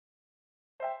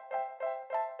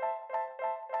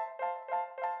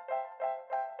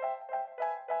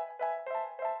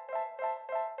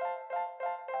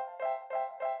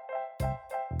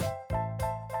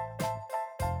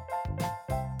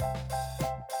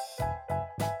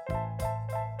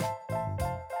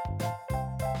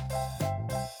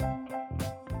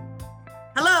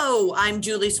Hello, I'm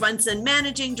Julie Swenson,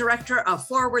 Managing Director of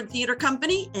Forward Theater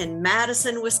Company in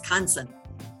Madison, Wisconsin.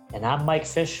 And I'm Mike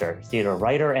Fisher, theater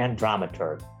writer and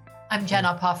dramaturg. I'm Jen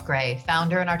Uphoff-Gray,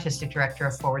 founder and artistic director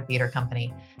of Forward Theater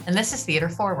Company. And this is Theater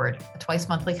Forward, a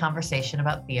twice-monthly conversation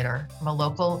about theater from a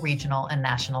local, regional, and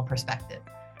national perspective.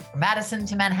 From Madison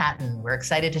to Manhattan, we're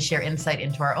excited to share insight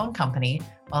into our own company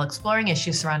while exploring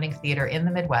issues surrounding theater in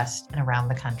the Midwest and around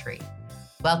the country.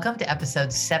 Welcome to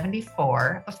episode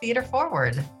 74 of Theater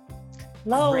Forward.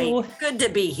 Hello. Great. Good to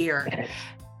be here.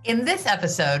 In this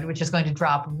episode, which is going to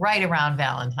drop right around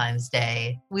Valentine's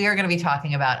Day, we are going to be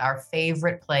talking about our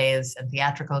favorite plays and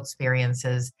theatrical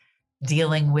experiences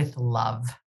dealing with love.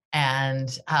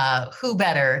 And who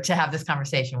better to have this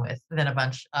conversation with than a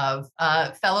bunch of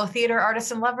fellow theater artists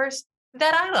and lovers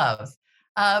that I love.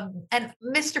 And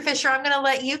Mr. Fisher, I'm going to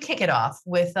let you kick it off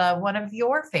with one of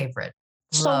your favorite.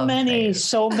 So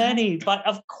many. But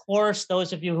of course,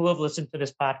 those of you who have listened to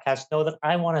this podcast know that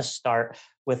I want to start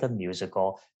with a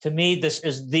musical. To me, this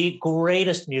is the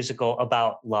greatest musical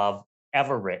about love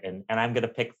ever written. And I'm going to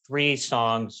pick 3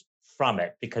 songs from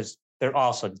it because they're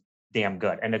also damn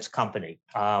good. And it's Company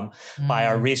by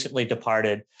our recently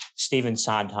departed Stephen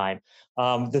Sondheim.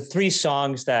 The 3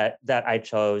 songs that I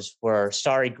chose were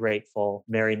Sorry, Grateful,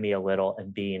 Marry Me a Little,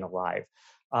 and Being Alive.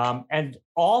 And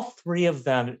all 3 of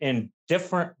them in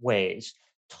different ways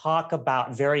talk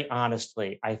about, very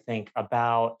honestly, I think,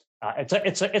 about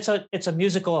it's a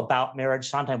musical about marriage.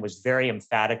 Sondheim was very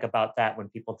emphatic about that when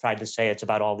people tried to say it's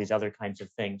about all these other kinds of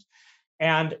things.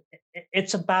 And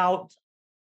it's about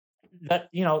that,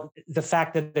 the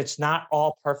fact that it's not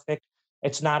all perfect.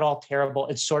 It's not all terrible.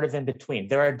 It's sort of in between.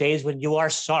 There are days when you are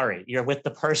sorry. You're with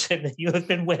the person that you have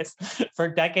been with for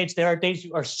decades. There are days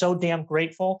you are so damn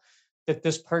grateful that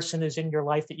this person is in your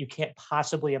life that you can't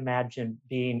possibly imagine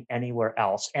being anywhere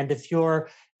else. And if you're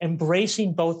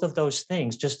embracing both of those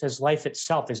things, just as life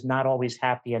itself is not always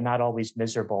happy and not always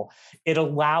miserable, it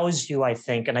allows you, I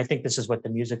think, and I think this is what the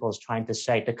musical is trying to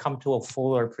say, to come to a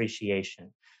fuller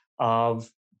appreciation of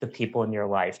the people in your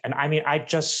life. And I mean, I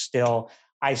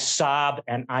sob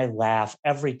and I laugh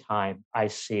every time I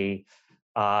see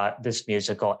this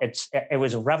musical. It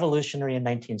was revolutionary in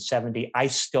 1970. I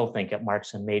still think it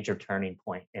marks a major turning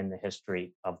point in the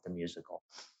history of the musical.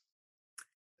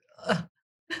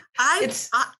 I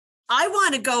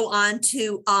want to go on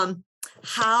to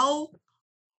how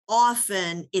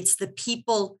often it's the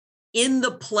people in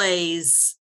the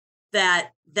plays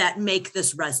that make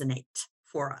this resonate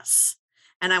for us.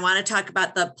 And I want to talk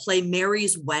about the play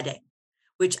Mary's Wedding,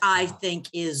 which I think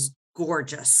is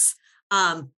gorgeous.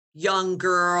 Young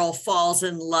girl falls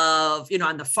in love,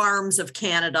 on the farms of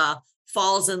Canada,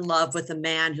 falls in love with a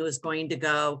man who is going to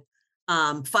go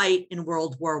fight in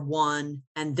World War I,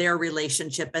 and their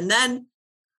relationship. And then,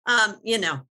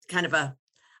 kind of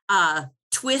a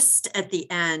twist at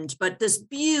the end, but this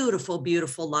beautiful,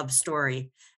 beautiful love story.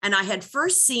 And I had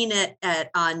first seen it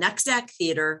at Next Act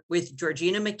Theater with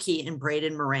Georgina McKee and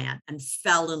Braden Moran, and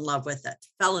fell in love with it,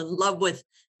 fell in love with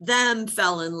them,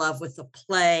 fell in love with the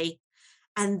play.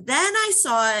 And then I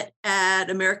saw it at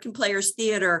American Players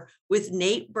Theater with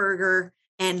Nate Berger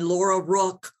and Laura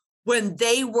Rook when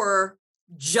they were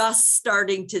just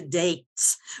starting to date,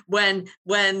 when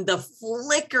the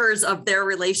flickers of their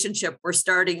relationship were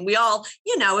starting. We all,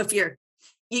 if you're,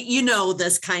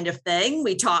 this kind of thing,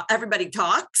 everybody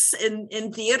talks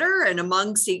in theater and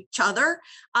amongst each other.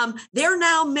 They're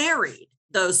now married,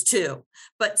 those 2,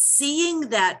 but seeing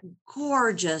that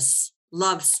gorgeous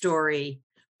love story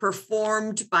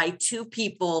performed by 2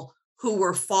 people who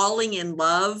were falling in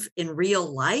love in real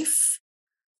life.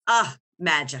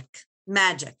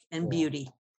 Magic and beauty.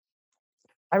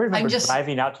 I remember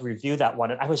driving out to review that one,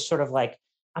 and I was sort of like,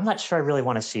 I'm not sure I really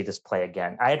want to see this play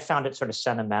again. I had found it sort of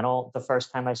sentimental the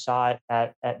first time I saw it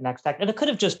at Next Act, and it could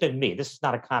have just been me. This is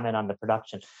not a comment on the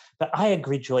production, but I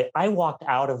agree, Julie. I walked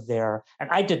out of there, and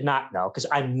I did not know, because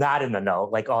I'm not in the know,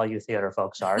 like all you theater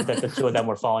folks are, that the 2 of them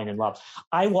were falling in love.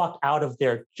 I walked out of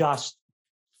there just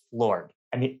floored.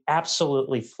 I mean,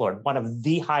 absolutely floored. One of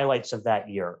the highlights of that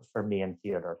year for me in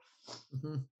theater.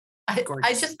 Mm-hmm.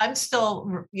 I'm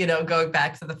still, going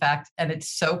back to the fact, and it's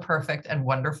so perfect and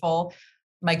wonderful,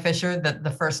 Mike Fisher, that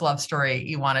the first love story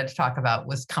you wanted to talk about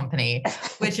was Company,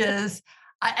 which is,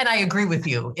 and I agree with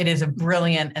you, it is a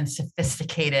brilliant and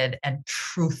sophisticated and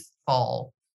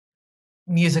truthful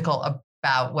musical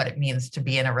about what it means to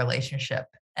be in a relationship.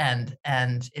 And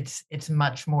it's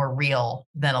much more real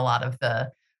than a lot of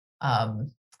the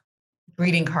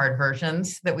greeting card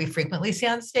versions that we frequently see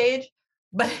on stage.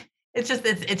 But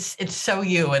it's so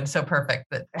you and so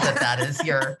perfect that is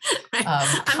your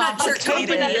I'm not sure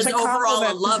company is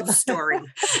overall a love story.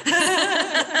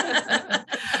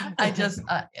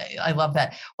 I love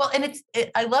that. Well, and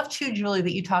I love too, Julie,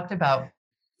 that you talked about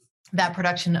that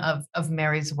production of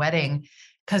Mary's Wedding,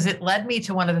 because it led me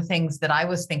to one of the things that I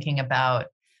was thinking about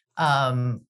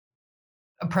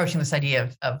approaching this idea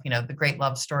of the great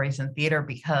love stories in theater,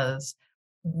 because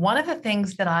one of the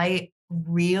things that I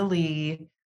really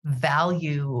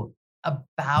value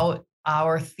about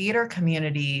our theater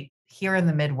community here in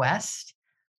the Midwest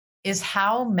is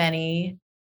how many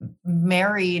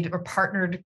married or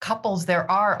partnered couples there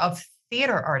are of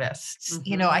theater artists.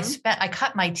 Mm-hmm. I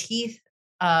cut my teeth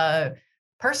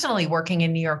personally working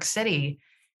in New York City.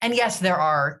 And yes, there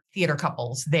are theater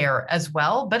couples there as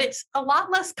well, but it's a lot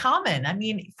less common. I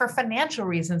mean, for financial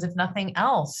reasons, if nothing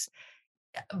else,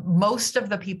 most of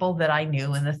the people that I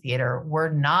knew in the theater were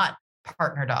not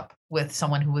partnered up with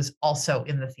someone who was also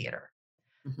in the theater.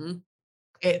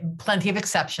 Mm-hmm. Plenty of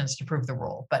exceptions to prove the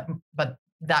rule, but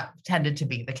that tended to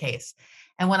be the case.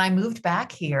 And when I moved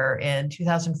back here in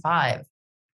 2005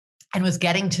 and was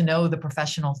getting to know the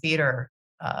professional theater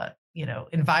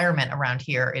environment around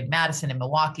here in Madison and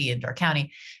Milwaukee and Dark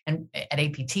County and at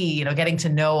APT, getting to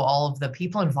know all of the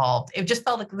people involved, it just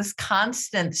felt like this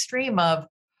constant stream of,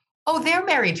 oh, they're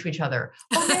married to each other.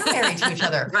 Oh, they're married to each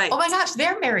other. Right. Oh my gosh,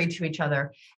 they're married to each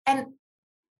other. And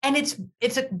it's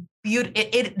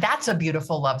that's a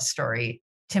beautiful love story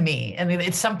to me. I mean,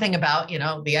 it's something about,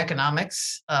 the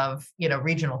economics of,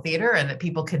 regional theater and that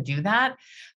people could do that.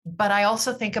 But I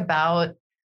also think about,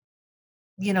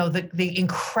 the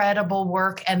incredible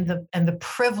work and the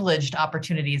privileged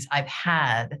opportunities I've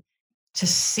had to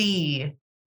see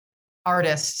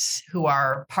artists who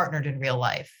are partnered in real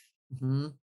life mm-hmm.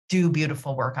 do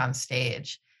beautiful work on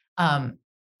stage. And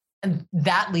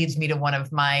that leads me to one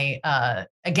of my,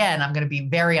 again, I'm going to be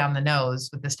very on the nose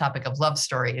with this topic of love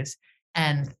stories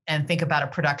and think about a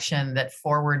production that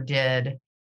Forward did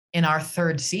in our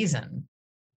third season,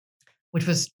 which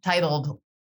was titled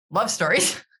Love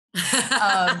Stories.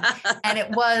 And it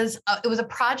was a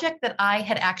project that I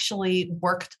had actually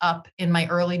worked up in my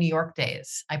early New York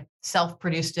days. I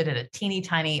self-produced it at a teeny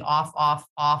tiny off,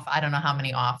 I don't know how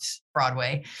many offs,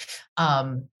 Broadway,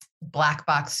 black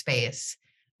box space.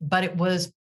 But it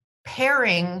was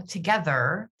pairing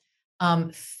together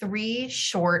 3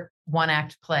 short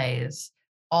one-act plays,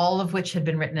 all of which had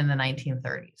been written in the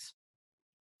 1930s,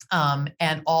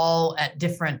 and all at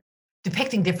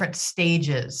depicting different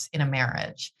stages in a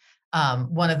marriage.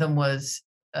 One of them was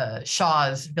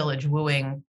Shaw's Village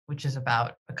Wooing, which is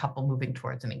about a couple moving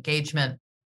towards an engagement.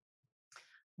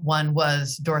 One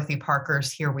was Dorothy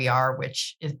Parker's Here We Are,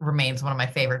 which remains one of my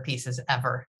favorite pieces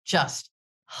ever. Just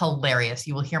hilarious.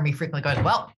 You will hear me frequently going,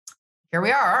 well, here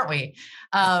we are, aren't we?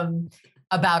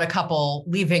 About a couple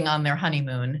leaving on their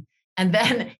honeymoon. And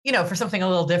then, for something a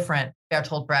little different,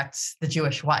 Bertolt Brecht's The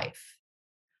Jewish Wife.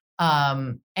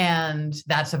 And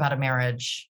that's about a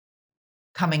marriage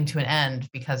coming to an end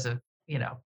because of,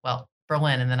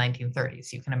 Berlin in the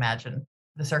 1930s. You can imagine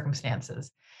the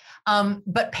circumstances.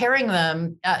 But pairing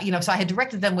them, so I had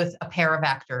directed them with a pair of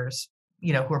actors,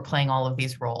 who were playing all of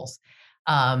these roles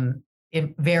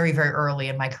very, very early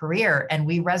in my career. And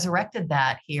we resurrected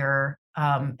that here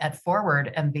at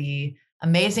Forward. And the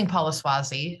amazing Paula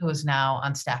Swazi, who is now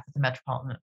on staff at the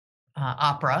Metropolitan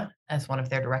Opera as one of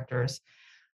their directors,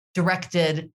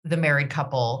 directed the married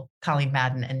couple, Colleen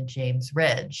Madden and James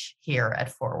Ridge, here at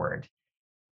Forward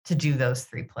to do those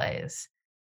 3 plays.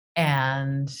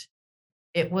 And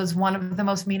it was one of the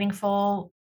most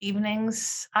meaningful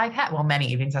evenings I've had. Well, many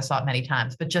evenings, I saw it many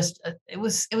times, but just it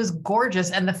was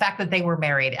gorgeous. And the fact that they were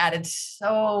married added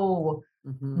so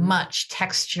mm-hmm. much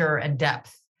texture and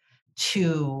depth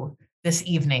to this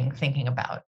evening, thinking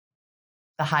about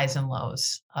the highs and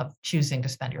lows of choosing to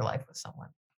spend your life with someone.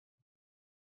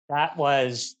 That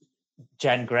was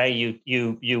Jen Gray.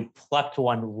 You plucked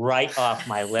one right off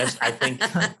my list. I think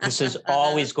this is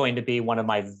always going to be one of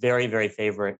my very, very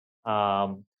favorite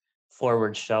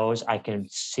Forward shows. I can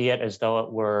see it as though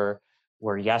it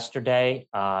were yesterday.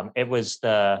 It was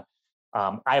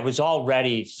I was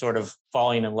already sort of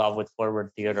falling in love with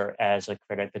Forward Theater as a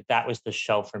critic, but that was the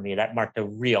show for me. That marked a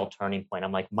real turning point.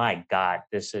 I'm like, my God,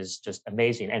 this is just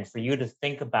amazing. And for you to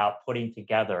think about putting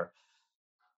together,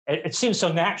 it seems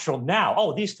so natural now.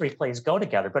 Oh, these 3 plays go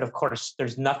together. But of course,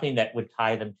 there's nothing that would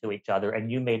tie them to each other.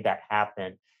 And you made that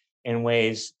happen in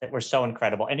ways that were so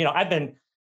incredible. And,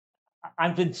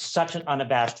 I've been such an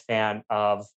unabashed fan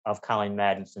of Colleen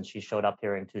Madden since she showed up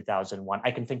here in 2001. I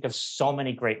can think of so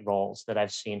many great roles that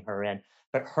I've seen her in.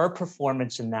 but her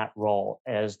performance in that role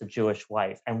as the Jewish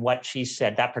wife and what she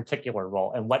said, that particular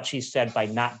role, and what she said by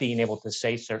not being able to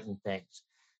say certain things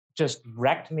just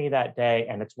wrecked me that day.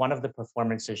 And it's one of the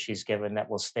performances she's given that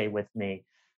will stay with me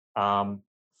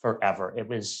forever. It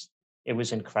was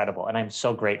incredible. And I'm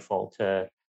so grateful to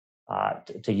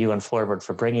you and Forward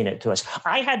for bringing it to us.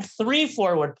 I had 3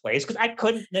 Forward plays because I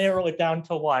couldn't narrow it down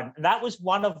to one. That was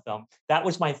one of them. That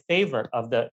was my favorite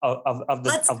of my.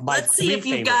 Let's see if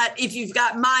you've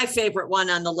got my favorite one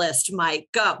on the list, Mike.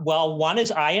 Go. Well, one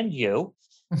is I and You.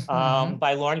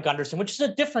 By Lauren Gunderson, which is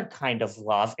a different kind of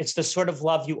love. It's the sort of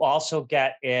love you also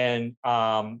get in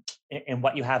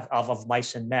what you have of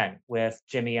Mice and Men with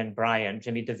Jimmy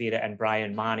DeVita and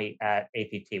Brian Monty at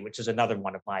APT, which is another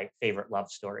one of my favorite love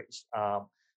stories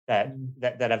that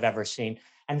I've ever seen.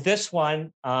 And this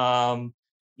one, here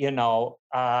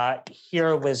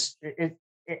was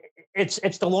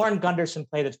it's the Lauren Gunderson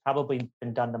play that's probably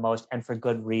been done the most, and for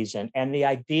good reason. And the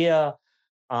idea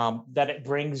that it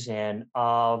brings in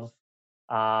of,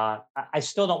 I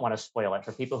still don't want to spoil it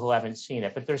for people who haven't seen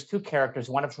it, but there's 2 characters,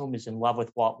 one of whom is in love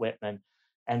with Walt Whitman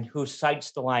and who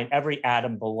cites the line, "Every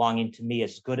atom belonging to me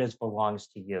as good as belongs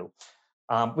to you,"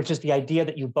 which is the idea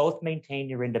that you both maintain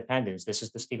your independence. This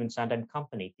is the Stephen Sondheim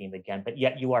Company theme again, but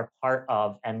yet you are part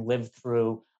of and live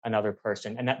through another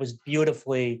person. And that was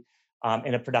beautifully,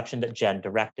 in a production that Jen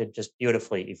directed, just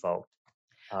beautifully evoked.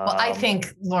 Well, I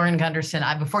think Lauren Gunderson,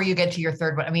 before you get to your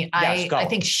third one, I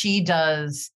think she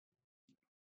does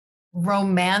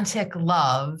romantic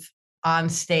love on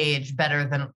stage better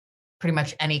than pretty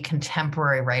much any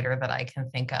contemporary writer that I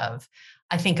can think of.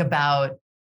 I think about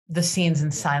the scenes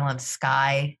in Silent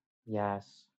Sky.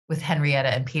 Yes. With Henrietta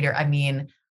and Peter.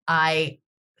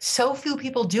 So few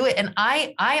people do it. And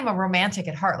I am a romantic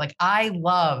at heart. Like, I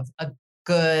love a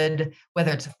good,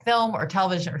 whether it's a film or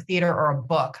television or theater or a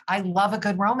book, I love a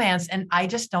good romance. And I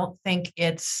just don't think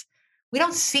we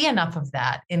don't see enough of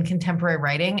that in contemporary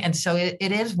writing. And so it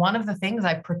is one of the things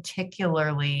I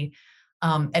particularly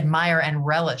admire and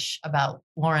relish about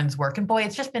Lauren's work. And boy,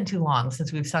 it's just been too long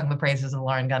since we've sung the praises of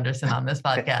Lauren Gunderson on this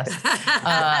podcast.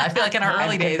 I feel like in our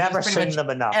early days, never sing them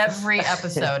enough. Every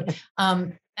episode.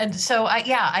 And so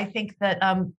I think that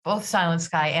both Silent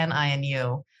Sky and I and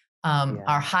You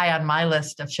are high on my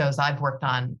list of shows I've worked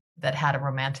on that had a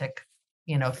romantic,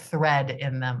 thread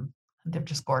in them. They're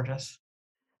just gorgeous.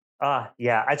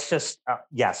 It's just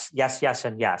yes,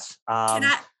 and yes.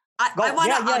 I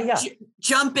want to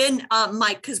jump in,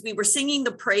 Mike, because we were singing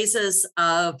the praises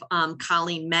of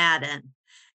Colleen Madden,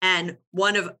 and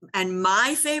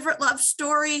my favorite love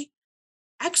story,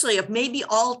 actually of maybe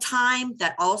all time,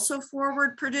 that also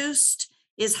Forward produced,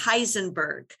 is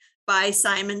Heisenberg by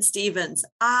Simon Stevens.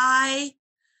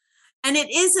 And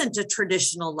it isn't a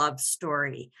traditional love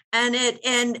story, and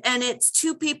it's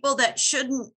 2 people that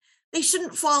shouldn't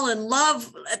fall in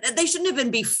love. They shouldn't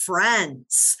even be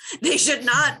friends. They should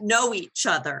not know each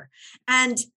other.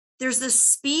 And there's this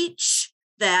speech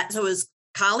so it was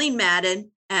Colleen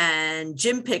Madden and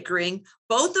Jim Pickering,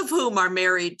 both of whom are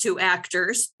married to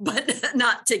actors, but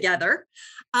not together.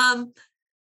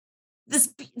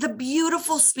 The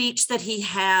beautiful speech that he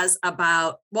has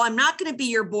about, well, I'm not going to be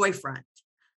your boyfriend,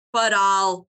 but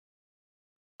I'll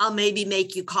maybe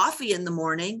make you coffee in the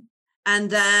morning.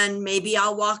 And then maybe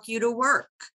I'll walk you to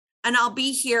work, and I'll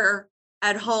be here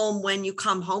at home when you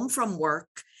come home from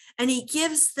work. And he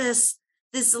gives this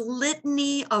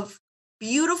litany of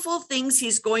beautiful things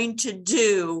he's going to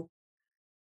do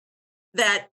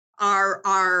that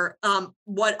are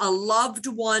what a loved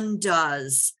one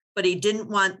does, but he didn't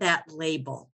want that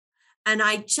label. And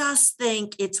I just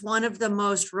think it's one of the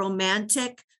most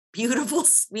romantic, beautiful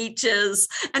speeches.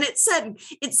 And it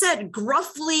said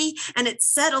gruffly, and it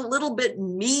said a little bit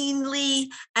meanly,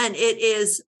 and it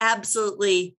is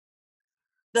absolutely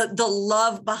the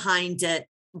love behind it.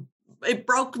 It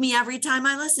broke me every time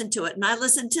I listened to it. And I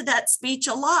listened to that speech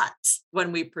a lot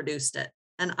when we produced it.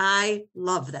 And I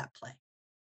love that play.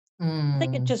 I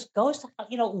think it just goes to,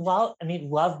 love. I mean,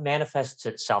 love manifests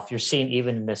itself. You're seeing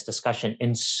even in this discussion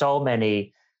in so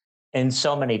many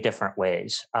different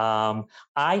ways.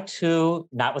 I too,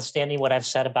 notwithstanding what I've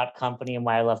said about Company and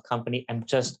why I love Company, am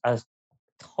just a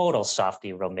total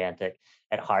softie romantic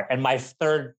at heart. And my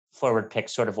third Forward pick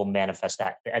sort of will manifest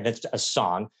that. And it's a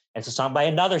song. It's a song by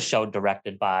another show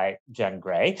directed by Jen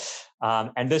Gray.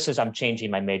 And this is I'm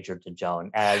Changing My Major to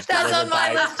Joan. That's on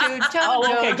my list too. Joan,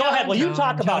 okay. Joan, go ahead. Well, Joan, you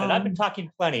talk about Joan. it. I've been talking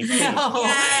plenty. No.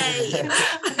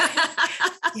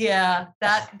 Yeah,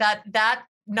 that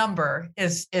number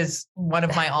is one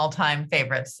of my all-time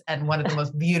favorites and one of the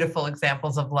most beautiful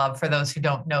examples of love. For those who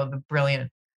don't know the brilliant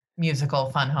musical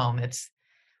Fun Home, it's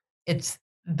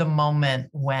the moment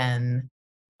when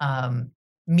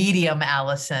medium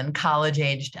Allison,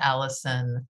 college-aged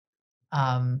Allison,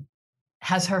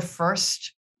 has her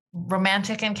first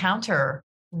romantic encounter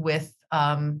with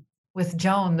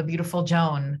Joan, the beautiful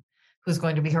Joan, who's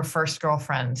going to be her first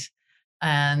girlfriend,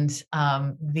 and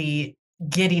the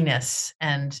giddiness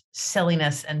and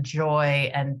silliness and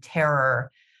joy and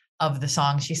terror of the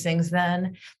song she sings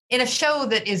then, in a show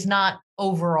that is not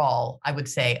overall, I would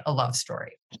say, a love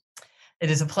story. It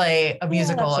is a play, a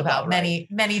musical about many,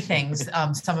 many things,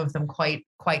 some of them quite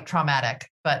traumatic,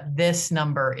 but this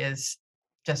number is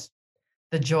just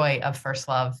the joy of first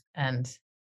love. And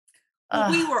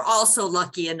we were also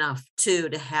lucky enough too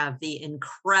to have the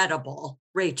incredible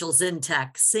Rachel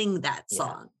Zintek sing that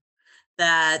song.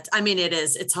 That, I mean,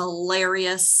 it's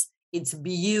hilarious, it's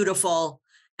beautiful,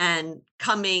 and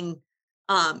coming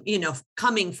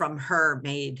from her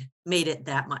made it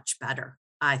that much better,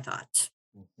 I thought.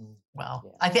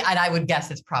 Well, I think, and I would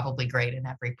guess it's probably great in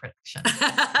every production.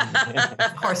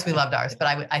 Of course, we loved ours,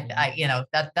 but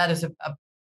that is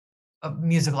a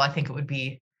musical. I think it would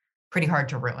be pretty hard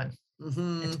to ruin.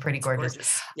 Mm-hmm. It's pretty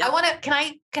gorgeous. Yep. I want to.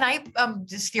 Can I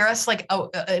just steer us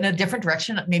in a different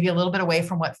direction, maybe a little bit away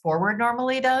from what Forward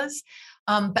normally does?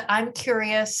 But I'm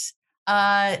curious.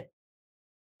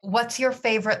 What's your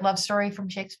favorite love story from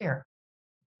Shakespeare?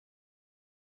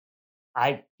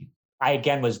 I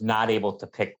again was not able to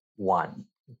pick one.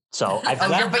 So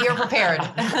but you're prepared.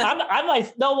 I'm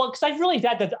like, no, well, because I really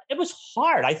had it was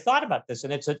hard. I thought about this,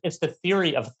 and it's the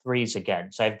theory of threes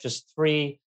again. So I have just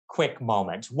three quick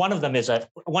moments. One of them is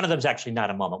actually not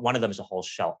a moment. One of them is a whole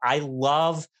show. I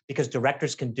love, because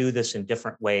directors can do this in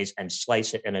different ways and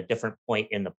slice it in a different point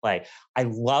in the play. I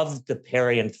love the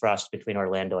parry and thrust between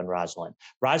Orlando and Rosalind.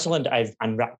 Rosalind, I've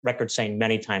on record saying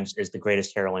many times, is the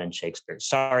greatest heroine in Shakespeare.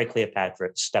 Sorry, Cleopatra,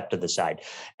 step to the side.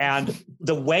 And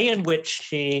the way in which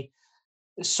she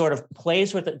sort of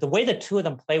plays with it, the way the two of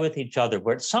them play with each other,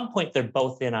 where at some point they're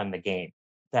both in on the game,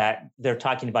 that they're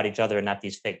talking about each other and not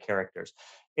these fake characters,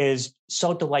 is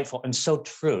so delightful and so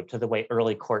true to the way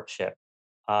early courtship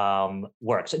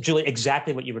works. Julie,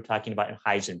 exactly what you were talking about in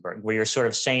Heisenberg, where you're sort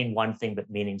of saying one thing but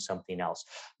meaning something else.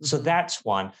 Mm-hmm. So that's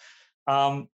one.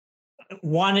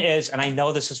 One is, and I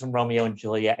know this is from Romeo and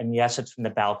Juliet, and yes, it's from the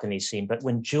balcony scene, but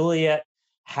when Juliet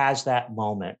has that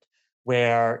moment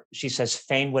where she says,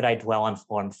 "Fain would I dwell on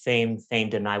form, fain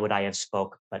deny what I have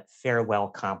spoke, but farewell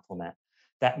compliment."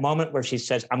 That moment where she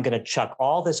says, "I'm going to chuck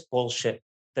all this bullshit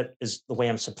that is the way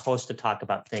I'm supposed to talk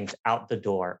about things out the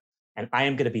door. And I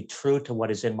am going to be true to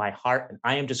what is in my heart. And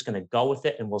I am just going to go with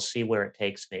it, and we'll see where it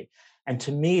takes me." And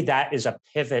to me, that is a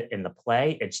pivot in the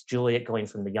play. It's Juliet going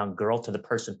from the young girl to the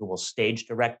person who will stage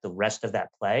direct the rest of that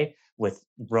play, with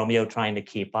Romeo trying to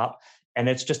keep up. And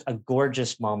it's just a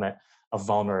gorgeous moment of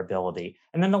vulnerability.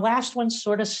 And then the last one's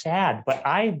sort of sad, but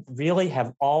I really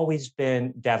have always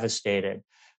been devastated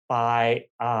by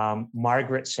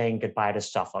Margaret saying goodbye to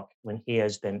Suffolk when he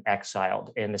has been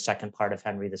exiled in the second part of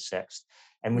Henry VI.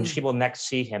 And when she will next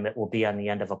see him, it will be on the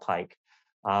end of a pike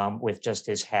with just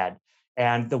his head.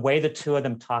 And the way the two of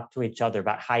them talk to each other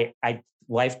about how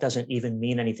life doesn't even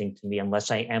mean anything to me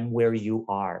unless I am where you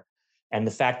are. And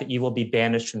the fact that you will be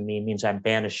banished from me means I'm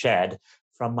banished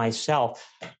from myself.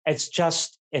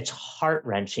 It's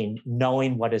heart-wrenching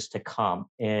knowing what is to come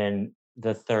in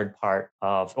the third part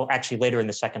actually later in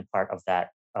the second part of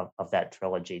that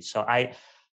trilogy. So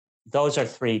those are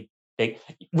three big.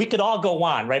 We could all go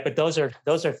on, right? But those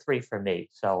are three for me.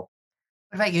 So,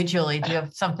 what about you, Julie? Do you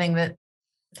have something that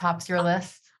tops your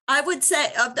list? I would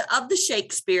say of the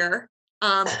Shakespeare,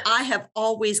 I have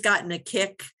always gotten a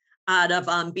kick out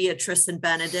of Beatrice and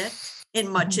Benedict in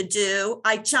Much Ado.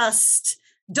 I just,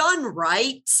 done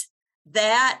right,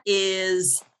 that's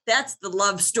the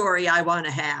love story I want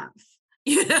to have.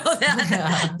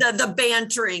 The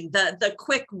bantering, the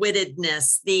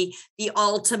quick-wittedness, the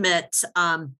ultimate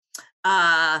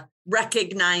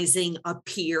recognizing a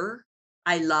peer.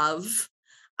 I love.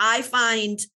 I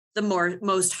find the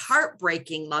most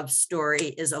heartbreaking love story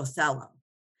is Othello,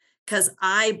 because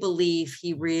I believe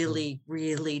he really,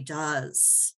 really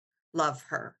does love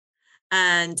her,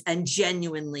 and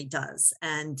genuinely does,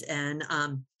 and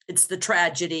it's the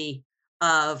tragedy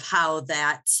of how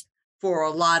that, for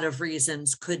a lot of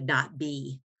reasons, could not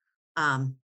be.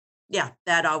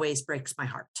 That always breaks my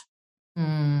heart.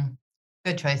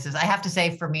 Good choices. I have to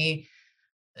say, for me,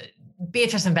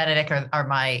 Beatrice and Benedict are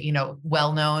my,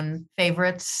 well-known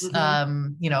favorites.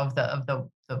 Mm-hmm. Of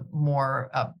the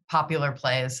more popular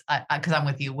plays. Because I'm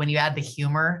with you. When you add the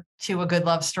humor to a good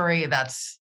love story,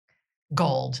 that's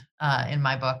gold in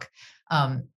my book.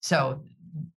 So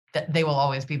they will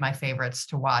always be my favorites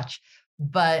to watch.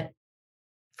 But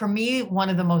for me, one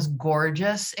of the most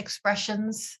gorgeous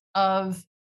expressions of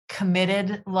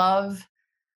committed love,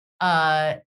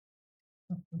 but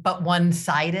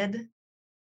one-sided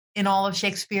in all of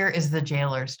Shakespeare is the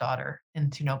jailer's daughter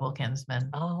in Two Noble Kinsmen.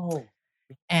 Oh.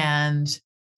 And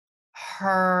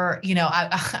her,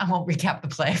 I won't recap the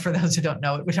play for those who don't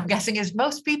know it, which I'm guessing is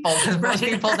most people, because most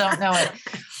people don't know it.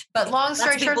 But long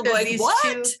story short, there's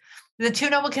these the Two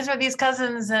Noble Kinsmen are these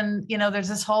cousins, and there's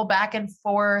this whole back and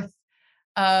forth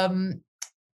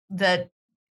that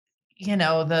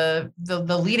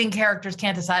the leading characters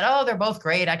can't decide, oh, they're both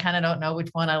great, I kind of don't know which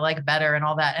one I like better, and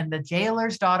all that. And the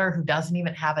jailer's daughter, who doesn't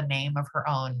even have a name of her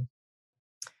own,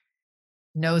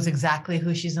 knows exactly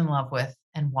who she's in love with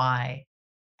and why,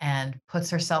 and puts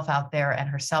herself out there and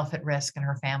herself at risk and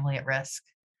her family at risk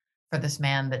for this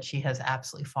man that she has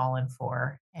absolutely fallen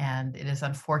for. And it is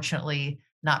unfortunately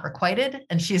not requited,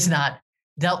 and she's not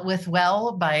dealt with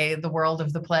well by the world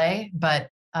of the play, but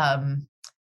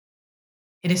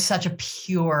it is such a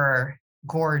pure,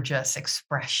 gorgeous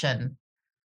expression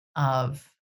of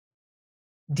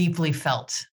deeply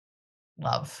felt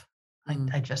love.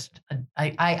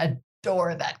 I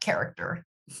adore that character.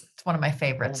 It's one of my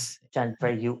favorites. Jennifer,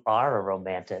 you are a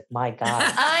romantic. My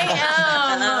God.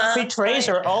 I am. Betrays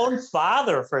her own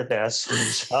father for this.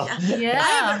 So. Yeah. I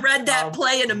haven't read that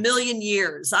play in a million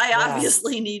years. I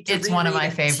obviously need to. It's one of my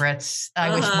favorites.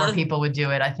 I wish more people would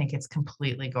do it. I think it's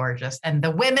completely gorgeous. And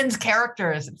the women's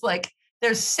characters, it's like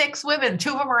there's 6 women.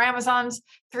 2 of them are Amazons.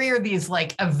 3 are these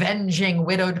like avenging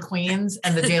widowed queens,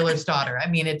 and the jailer's daughter. I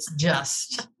mean, it's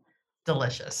just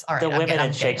delicious. All right, the women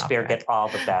in Shakespeare get all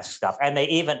the best stuff, and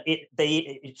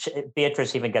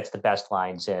Beatrice even gets the best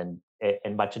lines in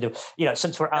Much Ado.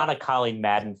 Since we're on a Colleen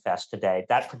Madden fest today,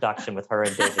 that production with her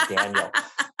and David Daniel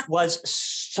was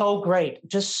so great,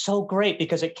 just so great,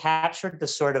 because it captured the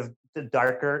sort of the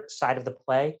darker side of the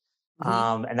play.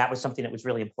 And that was something that was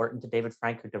really important to David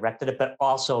Frank, who directed it, but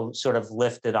also sort of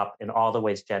lifted up in all the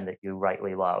ways, Jen, that you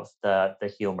rightly love,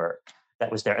 the humor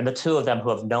that was there. And the two of them, who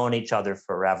have known each other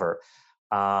forever,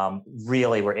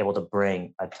 really were able to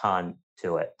bring a ton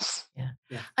to it.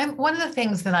 Yeah. One of the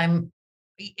things that I'm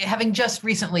having just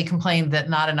recently complained that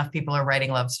not enough people are writing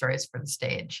love stories for the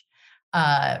stage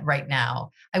right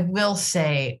now. I will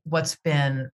say what's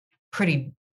been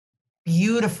pretty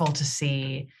beautiful to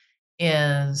see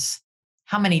is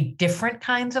how many different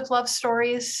kinds of love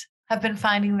stories have been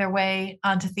finding their way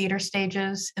onto theater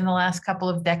stages in the last couple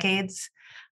of decades.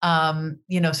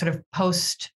 Sort of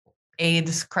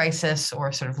post-AIDS crisis,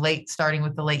 or sort of starting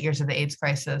with the late years of the AIDS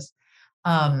crisis,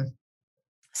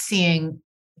 seeing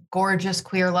gorgeous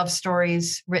queer love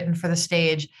stories written for the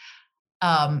stage.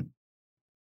 Not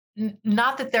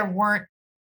that there weren't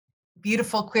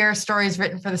beautiful queer stories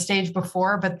written for the stage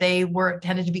before, but they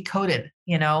tended to be coded,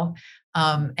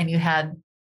 and you had,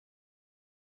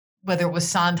 whether it was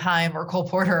Sondheim or Cole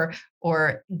Porter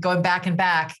or going back and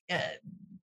back,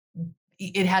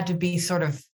 it had to be sort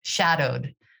of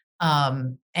shadowed.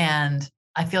 And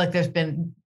I feel like there's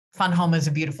been, Fun Home is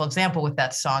a beautiful example with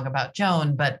that song about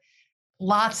Joan, but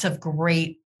lots of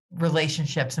great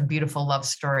relationships and beautiful love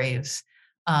stories,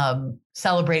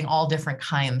 celebrating all different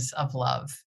kinds of love.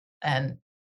 And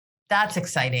that's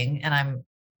exciting. And I'm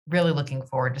really looking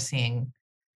forward to seeing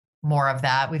more of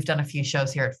that. We've done a few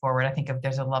shows here at Forward. I think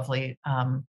there's a lovely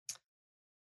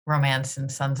romance in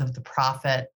Sons of the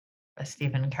Prophet by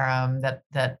Stephen Karam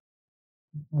that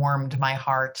warmed my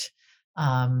heart.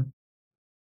 Some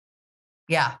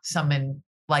in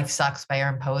Life Sucks by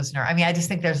Aaron Posner. I mean, I just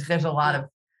think there's a lot of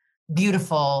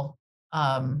beautiful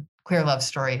queer love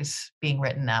stories being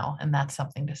written now, and that's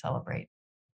something to celebrate.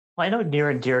 Well, I know near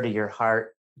and dear to your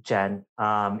heart, Jen,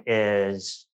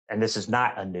 is, and this is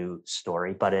not a new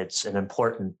story, but it's an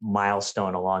important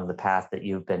milestone along the path that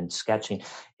you've been sketching.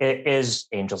 It is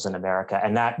Angels in America,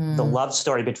 and that the love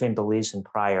story between Belize and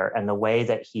Prior, and the way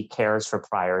that he cares for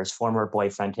Prior, his former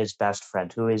boyfriend, his best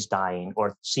friend, who is dying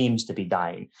or seems to be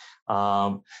dying,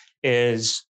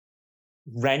 is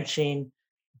wrenching,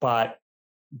 but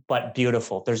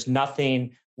beautiful. There's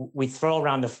nothing. We throw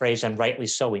around the phrase, and rightly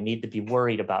so, we need to be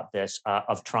worried about this,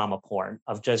 of trauma porn,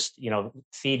 of just,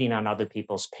 feeding on other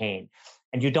people's pain.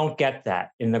 And you don't get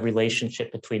that in the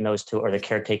relationship between those two, or the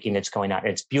caretaking that's going on.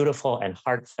 It's beautiful and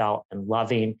heartfelt and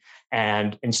loving.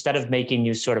 And instead of making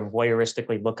you sort of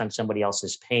voyeuristically look on somebody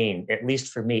else's pain, at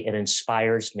least for me, it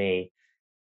inspires me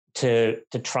to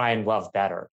try and love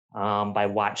better, by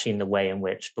watching the way in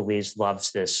which Belize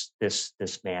loves this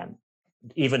man,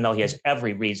 even though he has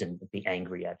every reason to be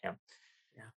angry at him.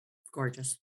 Yeah,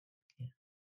 gorgeous.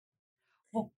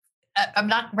 Well, I'm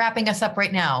not wrapping us up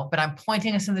right now, but I'm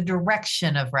pointing us in the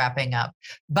direction of wrapping up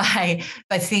by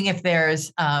seeing if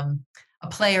there's a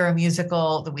play or a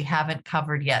musical that we haven't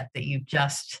covered yet that you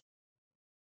just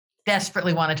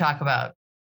desperately want to talk about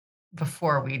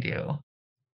before we do.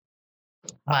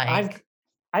 Mike.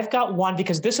 I've got one,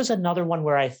 because this is another one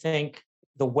where I think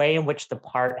the way in which the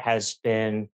part has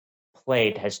been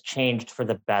played has changed for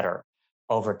the better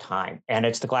over time. And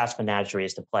it's The Glass Menagerie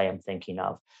is the play I'm thinking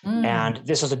of. And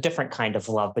this is a different kind of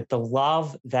love, but the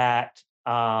love that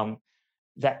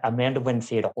that Amanda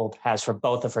Winfield has for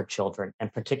both of her children,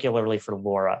 and particularly for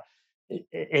Laura,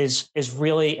 is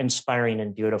really inspiring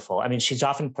and beautiful. I mean, she's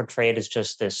often portrayed as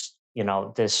just this,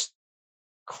 this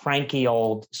cranky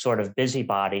old sort of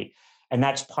busybody, and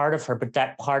that's part of her, but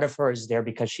that part of her is there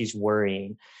because she's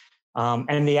worrying.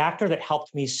 And the actor that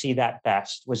helped me see that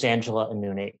best was Angela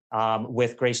Anuni.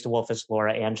 With Grace DeWolf as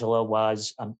Laura, Angela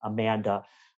was Amanda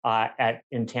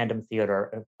in Tandem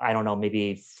Theater, I don't know,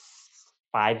 maybe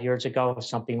 5 years ago or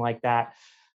something like that.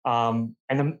 And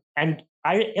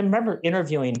I remember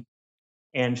interviewing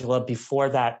Angela before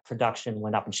that production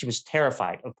went up, and she was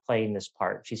terrified of playing this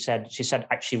part. She said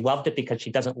she loved it because she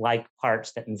doesn't like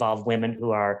parts that involve women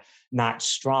who are not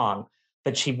strong.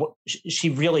 But she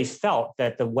really felt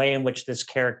that the way in which this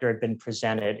character had been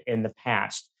presented in the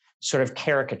past sort of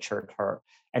caricatured her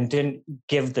and didn't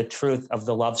give the truth of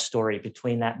the love story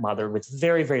between that mother, with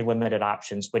very, very limited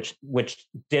options, which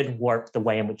did warp the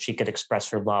way in which she could express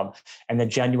her love and the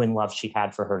genuine love she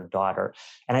had for her daughter.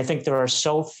 And I think there are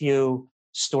so few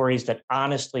stories that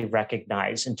honestly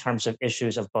recognize, in terms of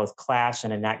issues of both class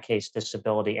and, in that case,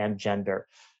 disability and gender,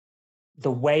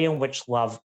 the way in which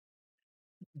love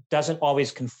doesn't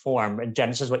always conform. And Jen,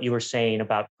 this is what you were saying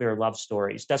about queer love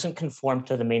stories, doesn't conform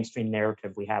to the mainstream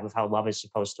narrative we have of how love is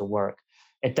supposed to work.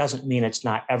 It doesn't mean it's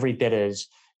not every bit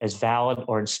as valid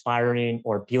or inspiring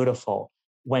or beautiful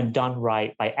when done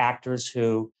right by actors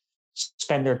who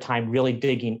spend their time really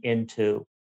digging into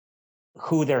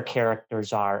who their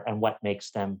characters are and what makes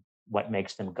them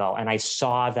go. And I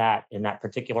saw that in that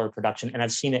particular production, and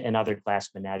I've seen it in other Glass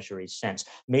Menageries since.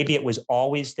 Maybe it was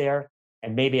always there,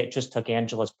 and maybe it just took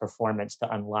Angela's performance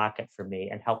to unlock it for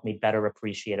me and help me better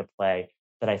appreciate a play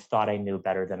that I thought I knew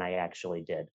better than I actually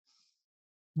did.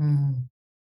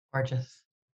 Gorgeous.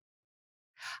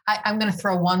 I'm going to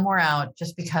throw one more out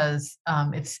just because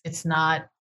it's not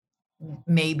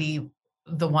maybe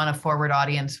the one a forward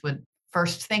audience would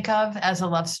first think of as a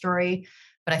love story,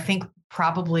 but I think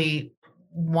probably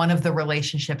one of the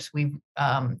relationships we've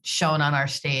shown on our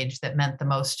stage that meant the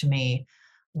most to me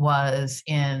was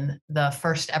in the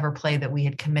first ever play that we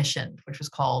had commissioned, which was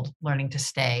called Learning to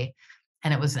Stay.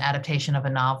 And it was an adaptation of a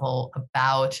novel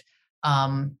about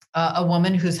a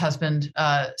woman whose husband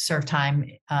served time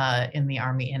in the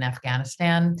army in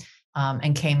Afghanistan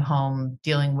and came home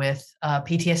dealing with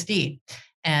PTSD.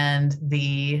 And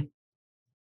the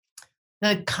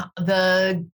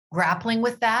grappling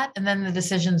with that, and then the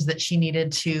decisions that she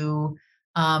needed to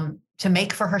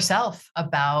make for herself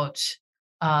about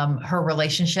her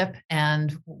relationship,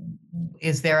 and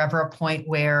is there ever a point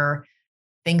where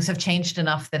things have changed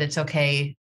enough that it's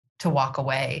okay to walk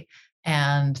away,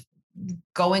 and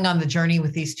going on the journey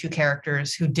with these two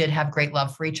characters who did have great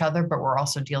love for each other, but were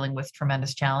also dealing with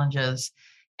tremendous challenges,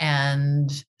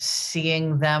 and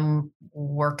seeing them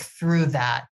work through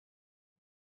that,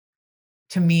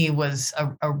 to me was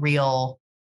a real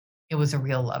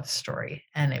love story.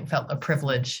 And it felt a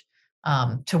privilege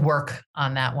to work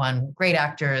on that one. Great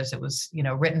actors. It was,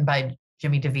 written by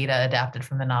Jimmy DeVita, adapted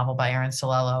from the novel by Aaron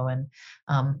Solello. And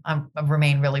I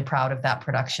remain really proud of that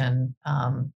production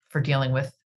for dealing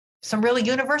with some really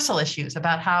universal issues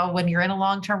about how, when you're in a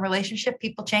long-term relationship,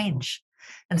 people change.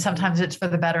 And sometimes it's for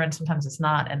the better and sometimes it's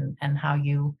not. And how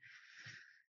you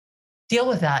deal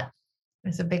with that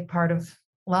is a big part of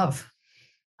love.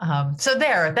 So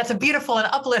that's a beautiful and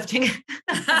uplifting.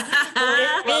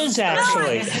 It is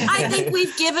actually. I think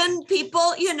we've given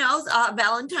people,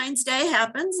 Valentine's Day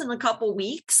happens in a couple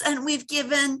weeks, and we've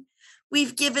given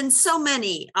so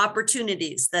many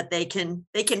opportunities that they can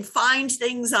find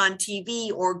things on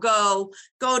TV or go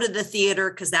to the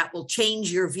theater, because that will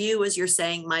change your view, as you're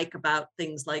saying, Mike, about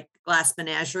things like Glass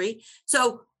Menagerie.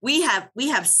 So we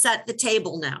have set the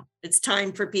table now. It's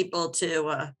time for people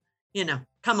to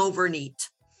come over and eat.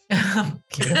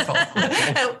 Beautiful.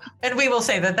 And we will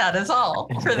say that is all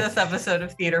for this episode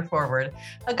of Theater Forward,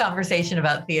 a conversation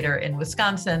about theater in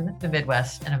Wisconsin, the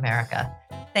Midwest, and America.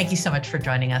 Thank you so much for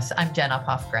joining us. I'm Jen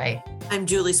Uphoff-Gray. I'm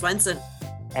Julie Swenson.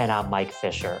 And I'm Mike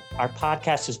Fisher. Our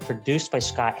podcast is produced by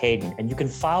Scott Hayden, and you can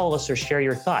follow us or share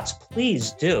your thoughts.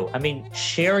 Please do. I mean,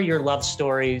 share your love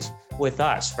stories with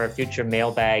us for a future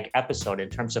mailbag episode in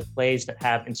terms of plays that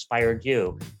have inspired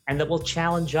you and that will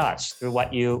challenge us through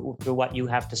what you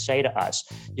have to say to us.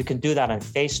 You can do that on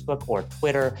Facebook or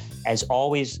Twitter. As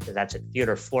always, that's at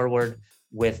Theater Forward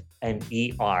with an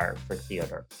ER for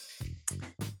theater.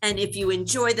 And if you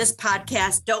enjoy this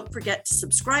podcast, don't forget to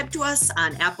subscribe to us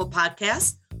on Apple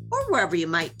Podcasts or wherever you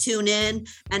might tune in.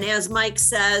 And as Mike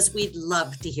says, we'd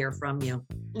love to hear from you.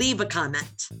 Leave a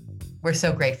comment. We're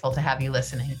so grateful to have you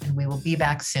listening, and we will be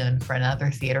back soon for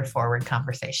another Theater Forward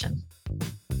conversation.